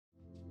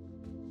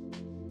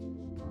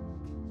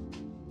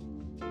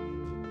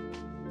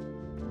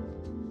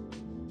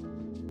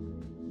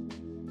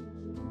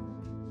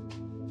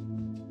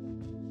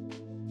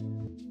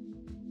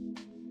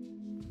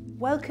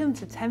Welcome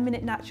to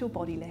 10-Minute Natural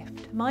Body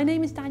Lift. My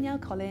name is Danielle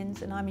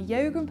Collins and I'm a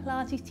yoga and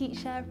Pilates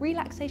teacher,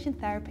 relaxation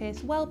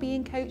therapist,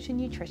 wellbeing coach and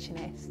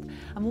nutritionist.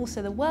 I'm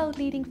also the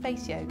world-leading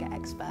face yoga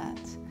expert.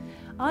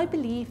 I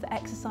believe that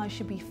exercise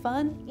should be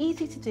fun,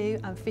 easy to do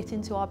and fit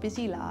into our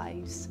busy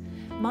lives.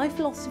 My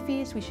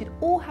philosophy is we should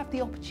all have the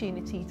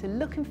opportunity to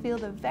look and feel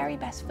the very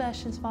best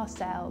versions of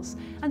ourselves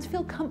and to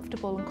feel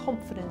comfortable and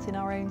confident in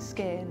our own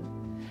skin.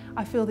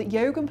 I feel that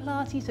yoga and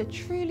Pilates are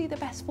truly the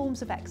best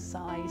forms of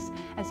exercise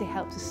as they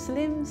help to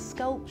slim,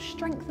 sculpt,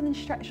 strengthen and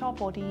stretch our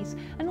bodies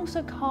and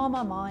also calm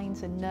our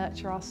minds and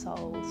nurture our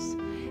souls.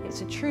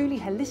 It's a truly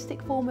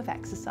holistic form of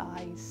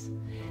exercise.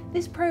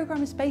 This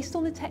programme is based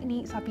on the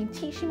techniques I've been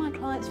teaching my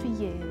clients for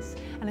years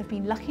and have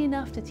been lucky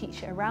enough to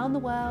teach it around the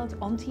world,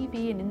 on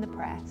TV and in the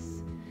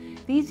press.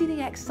 These are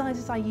the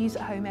exercises I use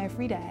at home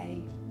every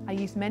day. I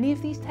use many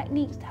of these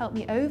techniques to help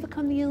me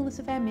overcome the illness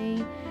of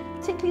ME,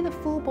 particularly the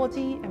full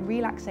body and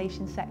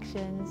relaxation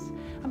sections,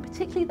 and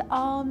particularly the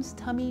arms,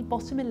 tummy,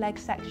 bottom and leg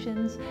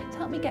sections to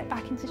help me get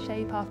back into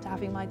shape after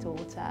having my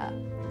daughter.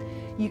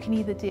 You can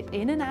either dip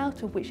in and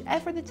out of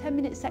whichever of the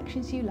 10-minute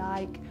sections you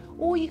like,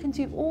 or you can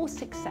do all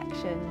 6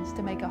 sections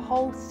to make a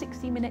whole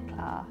 60-minute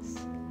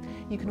class.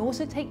 You can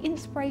also take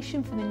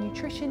inspiration from the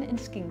nutrition and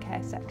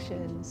skincare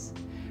sections.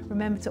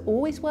 Remember to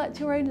always work to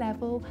your own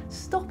level,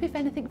 stop if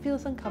anything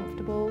feels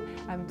uncomfortable,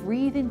 and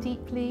breathe in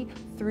deeply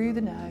through the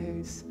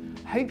nose.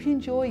 Hope you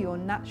enjoy your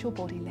natural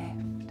body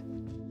lift.